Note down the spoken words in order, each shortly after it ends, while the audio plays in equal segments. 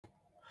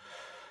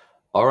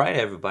All right,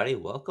 everybody,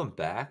 welcome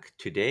back.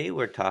 Today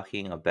we're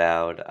talking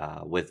about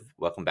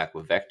welcome back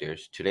with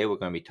vectors. Today we're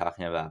going to be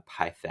talking about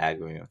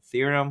Pythagorean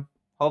theorem.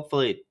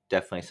 Hopefully,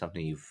 definitely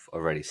something you've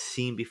already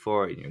seen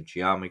before in your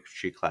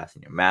geometry class,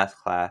 in your math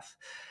class,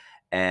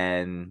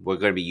 and we're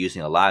going to be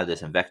using a lot of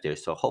this in vectors.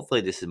 So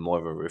hopefully, this is more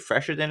of a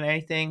refresher than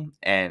anything.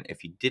 And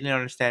if you didn't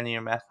understand in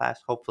your math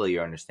class, hopefully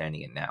you're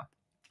understanding it now.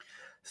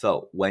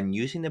 So when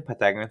using the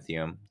Pythagorean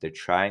theorem, the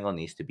triangle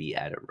needs to be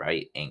at a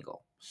right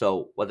angle.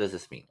 So what does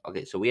this mean?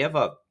 Okay, so we have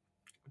a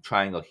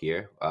triangle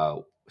here,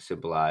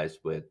 symbolized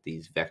with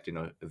these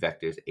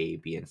vectors A,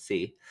 B, and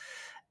C,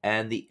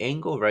 and the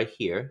angle right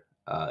here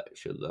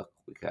should look.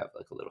 We could have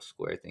like a little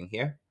square thing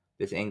here.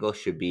 This angle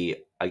should be,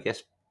 I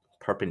guess,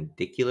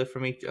 perpendicular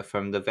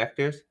from the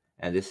vectors,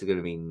 and this is going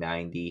to be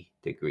 90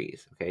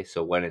 degrees. Okay,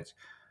 so when it's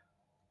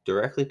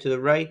directly to the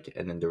right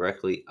and then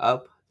directly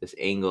up, this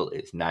angle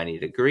is 90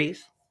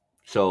 degrees.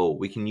 So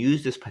we can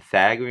use this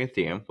Pythagorean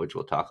theorem, which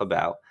we'll talk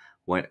about,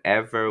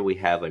 whenever we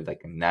have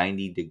like a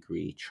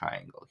 90-degree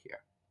triangle here.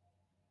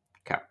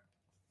 Okay.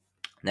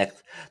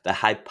 Next, the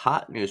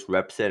hypotenuse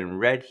represented in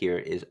red here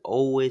is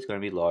always going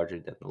to be larger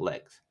than the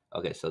legs.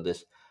 Okay, so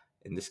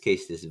in this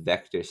case, this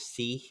vector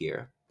C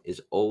here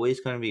is always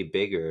going to be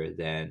bigger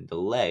than the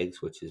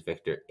legs, which is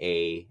vector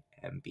A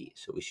and B.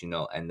 So we should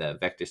know, and the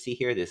vector C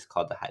here, this is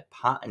called the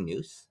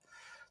hypotenuse.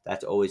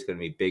 That's always going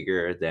to be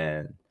bigger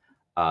than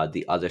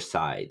the other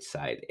side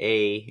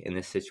A in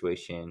this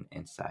situation,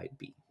 and side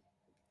B.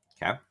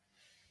 Okay.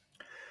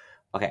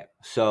 Okay,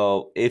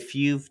 so if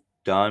you've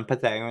done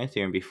Pythagorean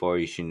theorem before,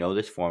 you should know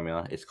this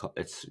formula.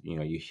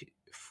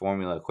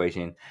 Formula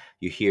equation.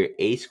 You hear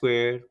a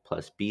squared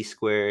plus b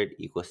squared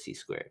equals c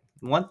squared.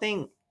 One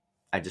thing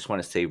I just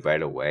want to say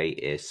right away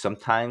is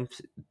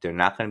sometimes they're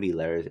not going to be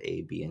letters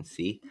A, B, and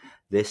C.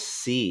 This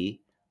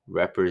C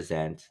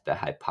represents the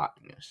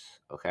hypotenuse.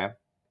 Okay,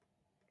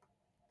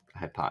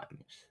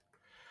 hypotenuse.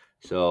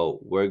 So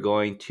we're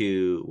going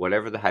to,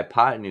 whatever the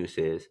hypotenuse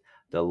is,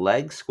 the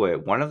leg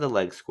squared, one of the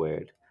legs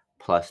squared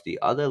plus the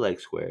other leg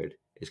squared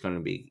is going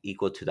to be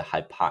equal to the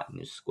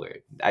hypotenuse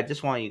squared. I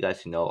just want you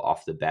guys to know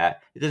off the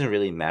bat, it doesn't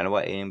really matter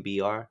what A and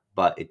B are,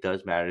 but it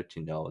does matter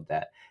to know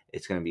that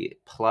it's going to be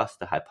plus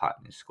the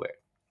hypotenuse squared.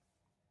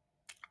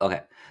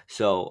 Okay,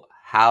 so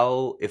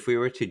if we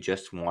were to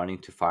just wanting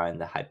to find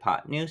the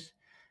hypotenuse,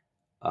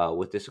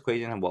 with this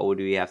equation, what would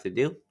we have to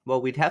do? Well,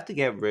 we'd have to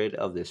get rid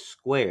of the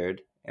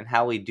squared, and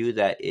how we do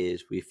that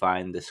is we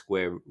do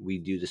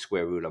the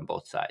square root on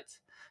both sides.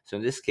 So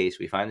in this case,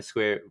 we find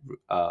the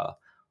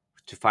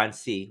to find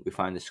C, we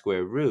find the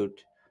square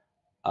root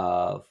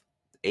of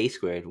a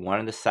squared, one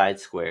of the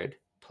sides squared,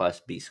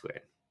 plus b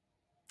squared.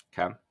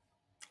 Okay.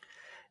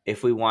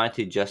 If we want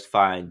to just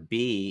find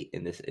b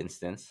in this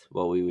instance,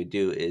 what we would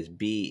do is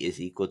b is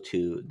equal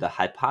to the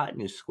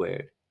hypotenuse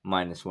squared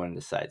minus one of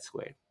the sides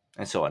squared,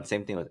 and so on.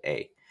 Same thing with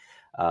a.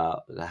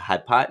 The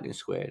hypotenuse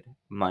squared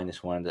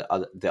minus one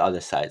of the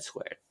other side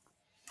squared.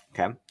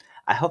 Okay.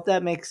 I hope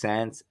that makes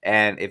sense.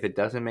 And if it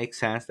doesn't make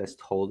sense, that's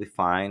totally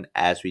fine.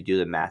 As we do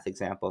the math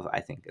examples,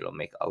 I think it'll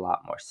make a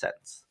lot more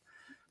sense.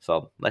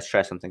 So let's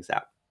try some things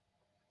out.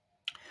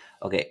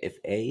 Okay, if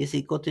A is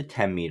equal to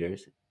 10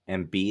 meters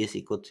and B is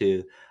equal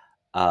to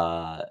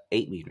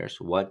 8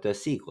 meters, what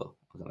does C equal?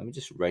 Okay, let me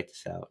just write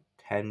this out.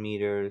 10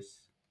 meters,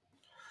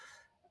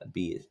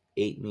 B is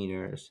 8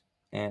 meters,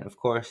 and of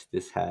course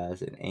this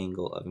has an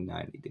angle of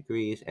 90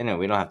 degrees. And no,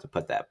 we don't have to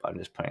put that, but I'm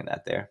just putting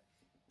that there.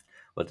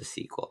 What does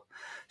C equal?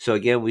 So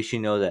again, we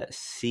should know that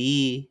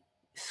C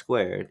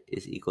squared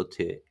is equal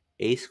to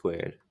A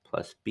squared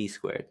plus B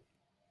squared.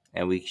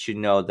 And we should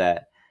know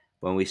that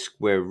when we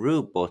square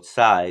root both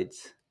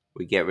sides,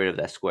 we get rid of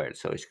that squared.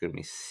 So it's going to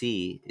be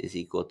C is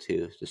equal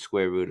to the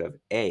square root of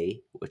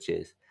A, which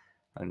is,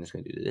 I'm just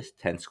going to do this,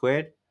 10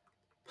 squared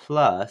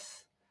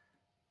plus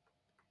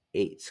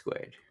 8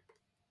 squared.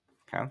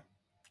 Okay.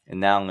 And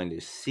now I'm going to do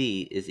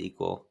C is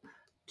equal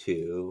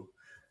to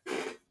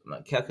my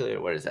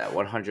calculator. What is that?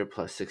 100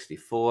 plus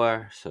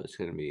 64. So it's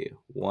going to be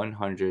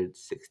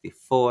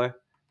 164.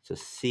 So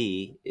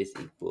C is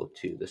equal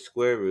to the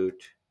square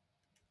root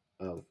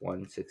of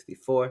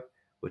 164,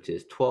 which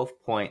is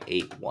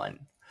 12.81.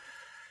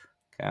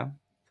 Okay.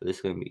 So this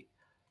is going to be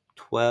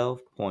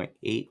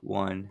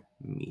 12.81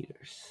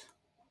 meters.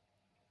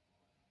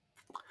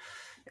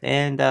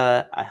 And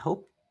I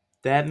hope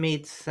that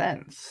made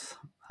sense.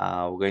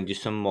 We're going to do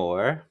some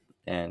more,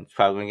 and it's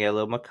probably going to get a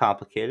little more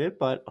complicated,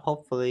 but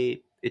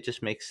hopefully it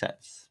just makes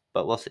sense.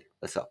 But we'll see.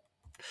 Let's go.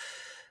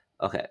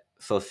 Okay,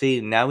 so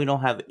see, now we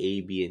don't have A,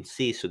 B, and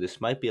C, so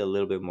this might be a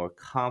little bit more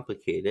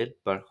complicated,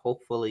 but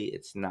hopefully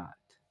it's not.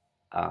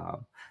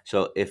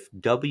 So if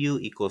W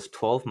equals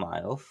 12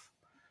 miles,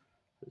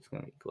 it's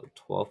going to equal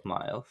 12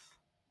 miles,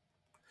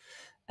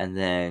 and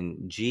then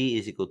G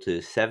is equal to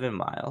 7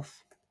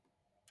 miles,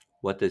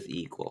 what does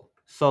E equal?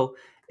 So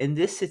in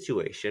this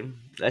situation,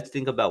 let's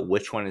think about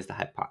which one is the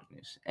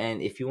hypotenuse.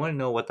 And if you want to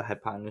know what the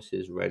hypotenuse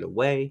is right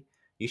away,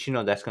 you should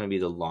know that's going to be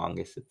the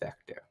longest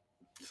vector.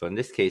 So in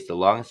this case, the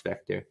longest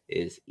vector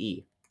is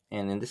E.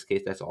 And in this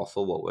case, that's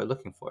also what we're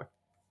looking for.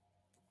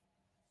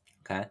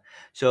 Okay,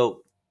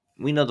 so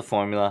we know the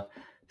formula.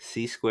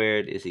 C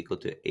squared is equal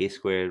to A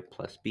squared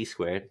plus B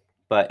squared.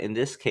 But in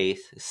this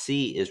case,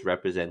 C is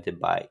represented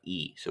by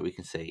E. So we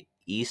can say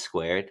E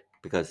squared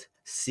because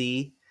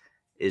C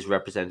is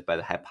represented by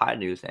the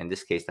hypotenuse. And in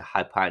this case, the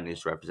hypotenuse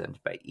is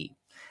represented by E.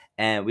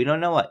 And we don't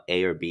know what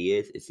A or B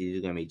is. It's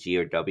either going to be G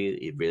or W.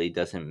 It really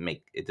doesn't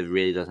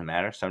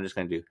matter. So I'm just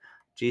going to do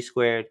G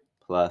squared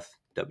plus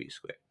W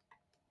squared.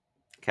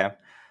 Okay.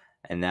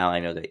 And now I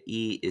know that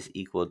E is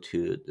equal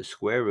to the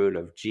square root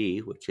of G,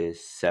 which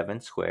is 7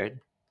 squared,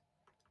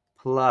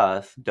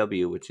 plus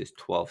W, which is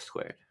 12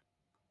 squared.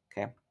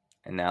 Okay.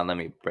 And now let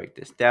me break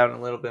this down a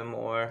little bit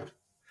more.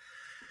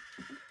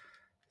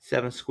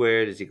 7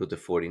 squared is equal to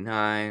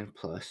 49,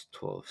 plus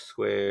 12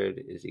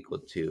 squared is equal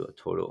to a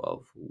total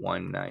of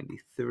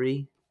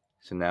 193.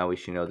 So now we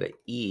should know that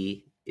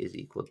E is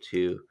equal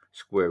to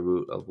square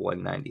root of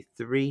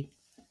 193,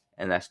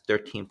 and that's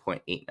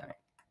 13.89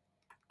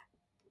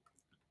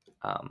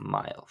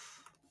 miles.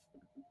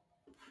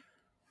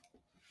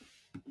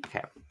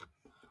 Okay,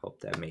 hope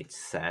that made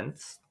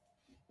sense.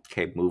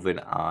 Okay, moving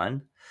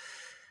on.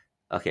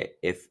 Okay,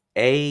 if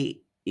A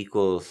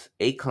equals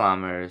 8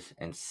 kilometers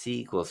and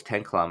C equals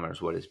 10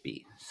 kilometers, what is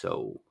B?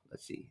 So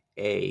let's see.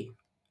 A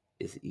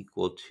is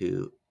equal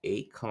to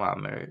 8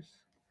 kilometers.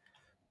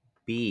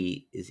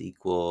 B is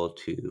equal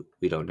to,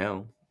 we don't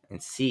know,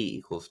 and C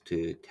equals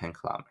to 10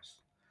 kilometers.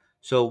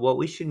 So what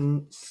we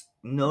should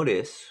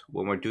notice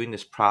when we're doing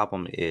this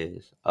problem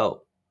is,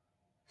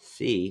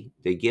 C,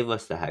 they give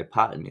us the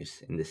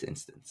hypotenuse in this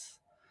instance,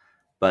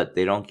 but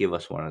they don't give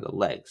us one of the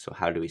legs. So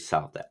how do we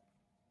solve that?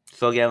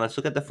 So again, let's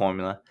look at the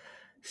formula.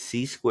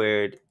 C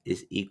squared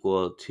is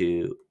equal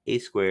to A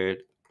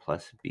squared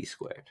plus B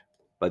squared.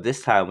 But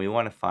this time we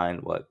want to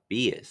find what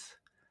B is.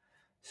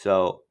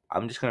 So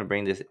I'm just going to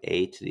bring this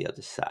A to the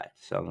other side.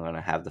 So I'm going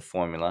to have the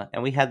formula,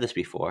 and we had this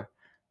before.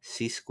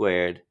 C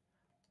squared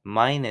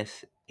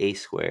minus A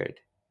squared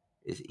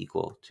is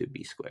equal to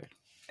B squared.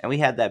 And we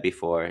had that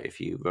before if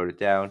you wrote it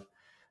down.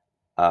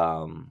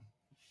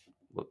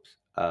 Whoops.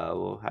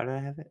 Well, how do I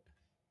have it?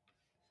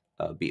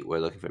 B. We're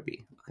looking for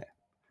B. Okay.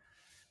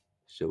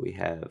 So we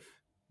have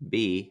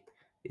B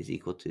is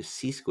equal to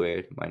C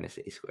squared minus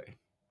A squared.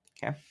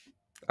 Okay.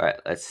 All right.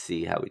 Let's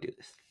see how we do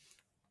this.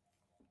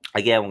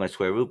 Again, we're going to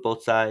square root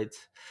both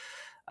sides.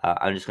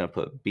 I'm just going to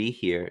put B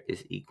here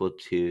is equal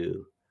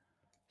to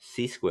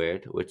C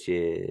squared, which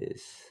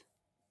is,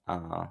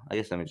 I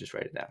guess let me just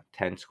write it down.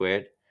 10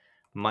 squared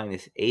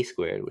minus A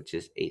squared, which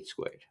is 8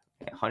 squared.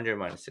 Okay, 100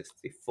 minus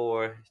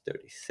 64 is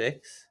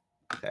 36.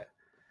 Okay.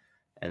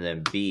 And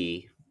then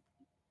B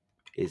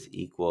is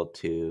equal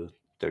to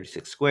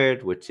 36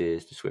 squared, which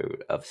is the square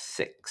root of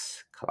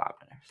 6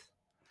 kilometers.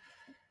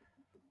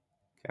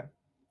 Okay.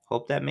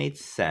 Hope that made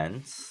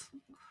sense.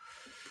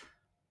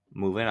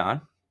 Moving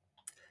on.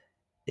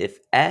 If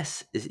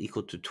S is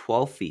equal to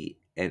 12 feet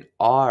and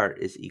R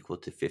is equal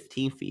to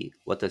 15 feet,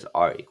 what does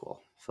R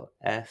equal? So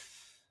S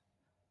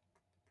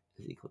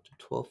is equal to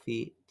 12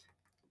 feet.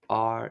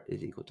 R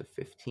is equal to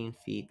 15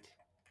 feet.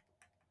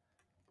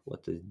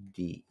 What does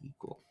D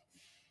equal?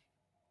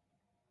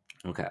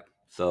 Okay.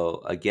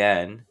 So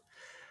again,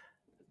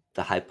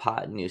 the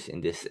hypotenuse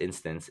in this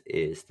instance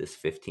is this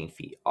 15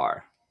 feet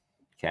R.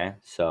 Okay.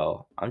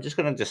 So I'm just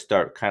going to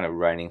start kind of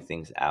writing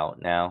things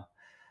out now.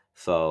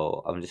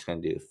 So I'm just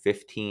going to do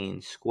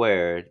 15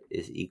 squared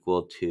is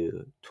equal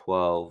to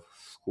 12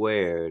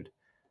 squared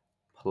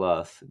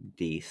plus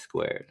D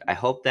squared. I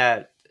hope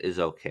that is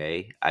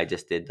okay. I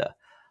just did the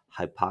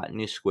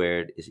hypotenuse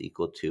squared is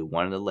equal to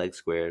one of the legs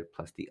squared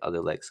plus the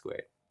other leg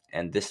squared.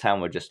 And this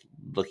time we're just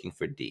looking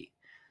for D.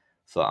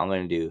 So I'm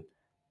going to do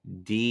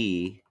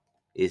D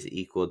is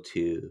equal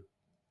to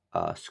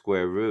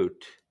square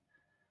root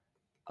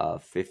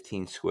of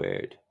 15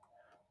 squared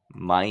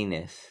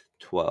minus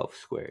 12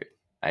 squared.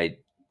 I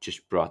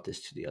just brought this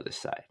to the other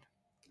side.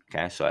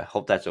 Okay, so I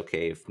hope that's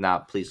okay. If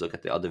not, please look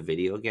at the other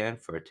video again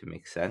for it to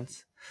make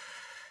sense.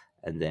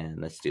 And then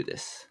let's do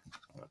this.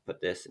 I'm going to put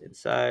this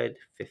inside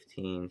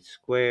 15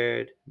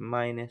 squared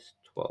minus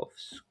 12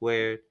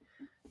 squared.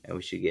 And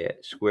we should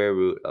get square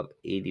root of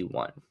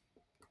 81,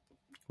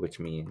 which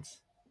means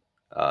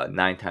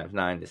 9 times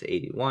 9 is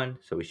 81.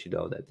 So we should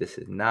know that this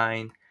is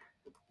 9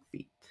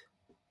 feet.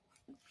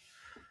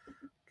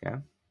 Okay.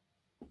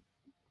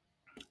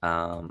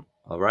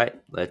 All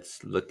right,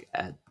 let's look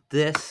at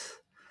this.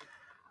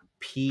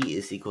 P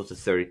is equal to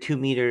 32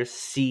 meters.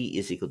 C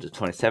is equal to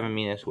 27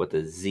 meters. What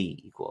does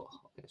Z equal?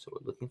 Okay, so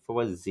we're looking for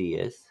what Z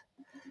is.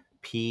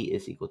 P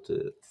is equal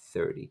to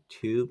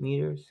 32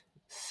 meters.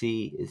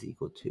 C is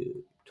equal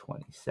to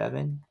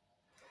 27.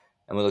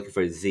 And we're looking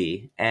for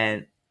Z.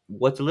 And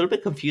what's a little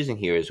bit confusing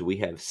here is we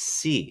have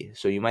C.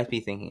 So you might be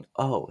thinking,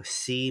 oh,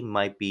 C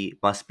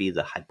must be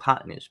the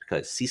hypotenuse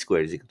because C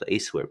squared is equal to A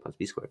squared plus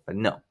B squared. But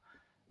no.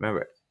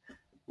 Remember,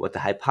 what the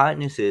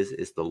hypotenuse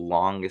is the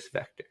longest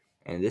vector.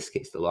 And in this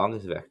case, the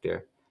longest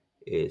vector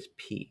is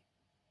P.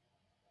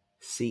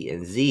 C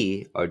and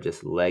Z are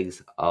just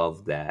legs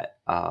of that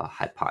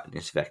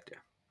hypotenuse vector.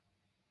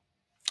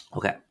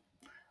 Okay,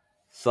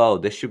 so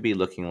this should be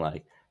looking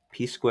like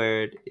p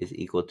squared is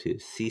equal to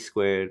c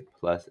squared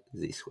plus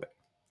z squared.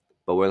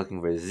 But we're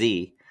looking for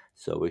z,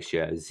 so we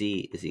should have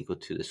z is equal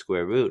to the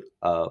square root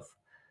of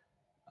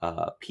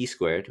p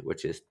squared,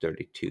 which is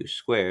 32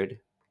 squared,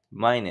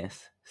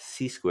 minus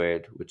c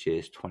squared, which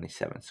is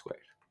 27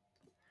 squared.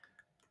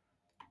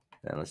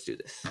 Then let's do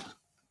this.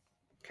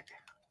 Okay.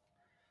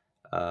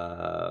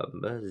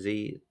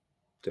 Z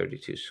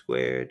 32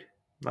 squared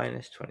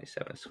minus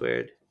 27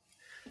 squared,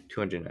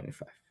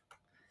 295.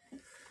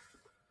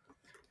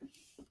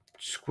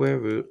 Square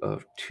root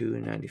of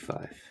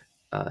 295,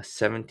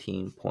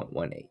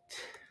 17.18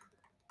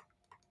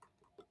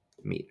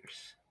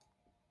 meters.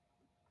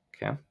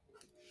 Okay.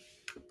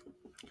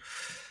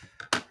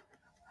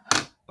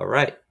 All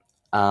right.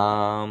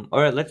 All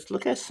right, let's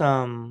look at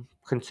some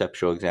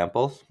conceptual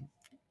examples.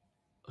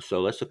 So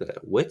let's look at it.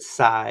 Which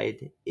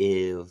side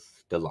is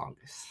the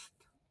longest?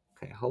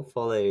 Okay,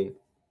 hopefully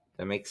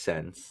that makes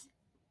sense.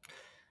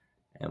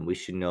 And we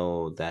should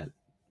know that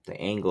the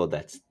angle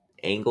that's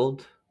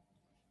angled,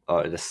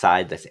 or the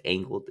side that's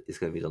angled, is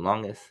going to be the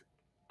longest.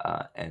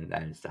 And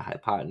that is the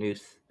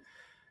hypotenuse.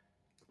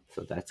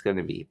 So that's going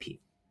to be P.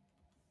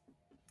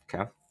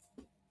 Okay.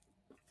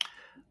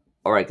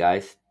 All right,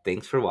 guys.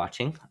 Thanks for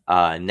watching.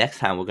 Next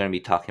time, we're going to be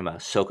talking about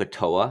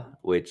SOHCAHTOA,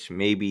 which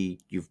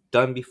maybe you've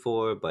done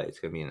before, but it's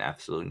going to be an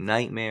absolute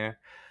nightmare.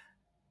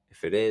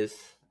 If it is,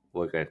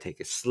 we're going to take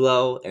it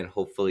slow, and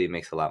hopefully it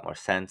makes a lot more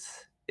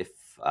sense. If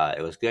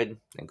it was good,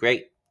 then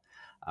great.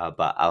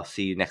 But I'll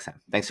see you next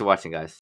time. Thanks for watching, guys.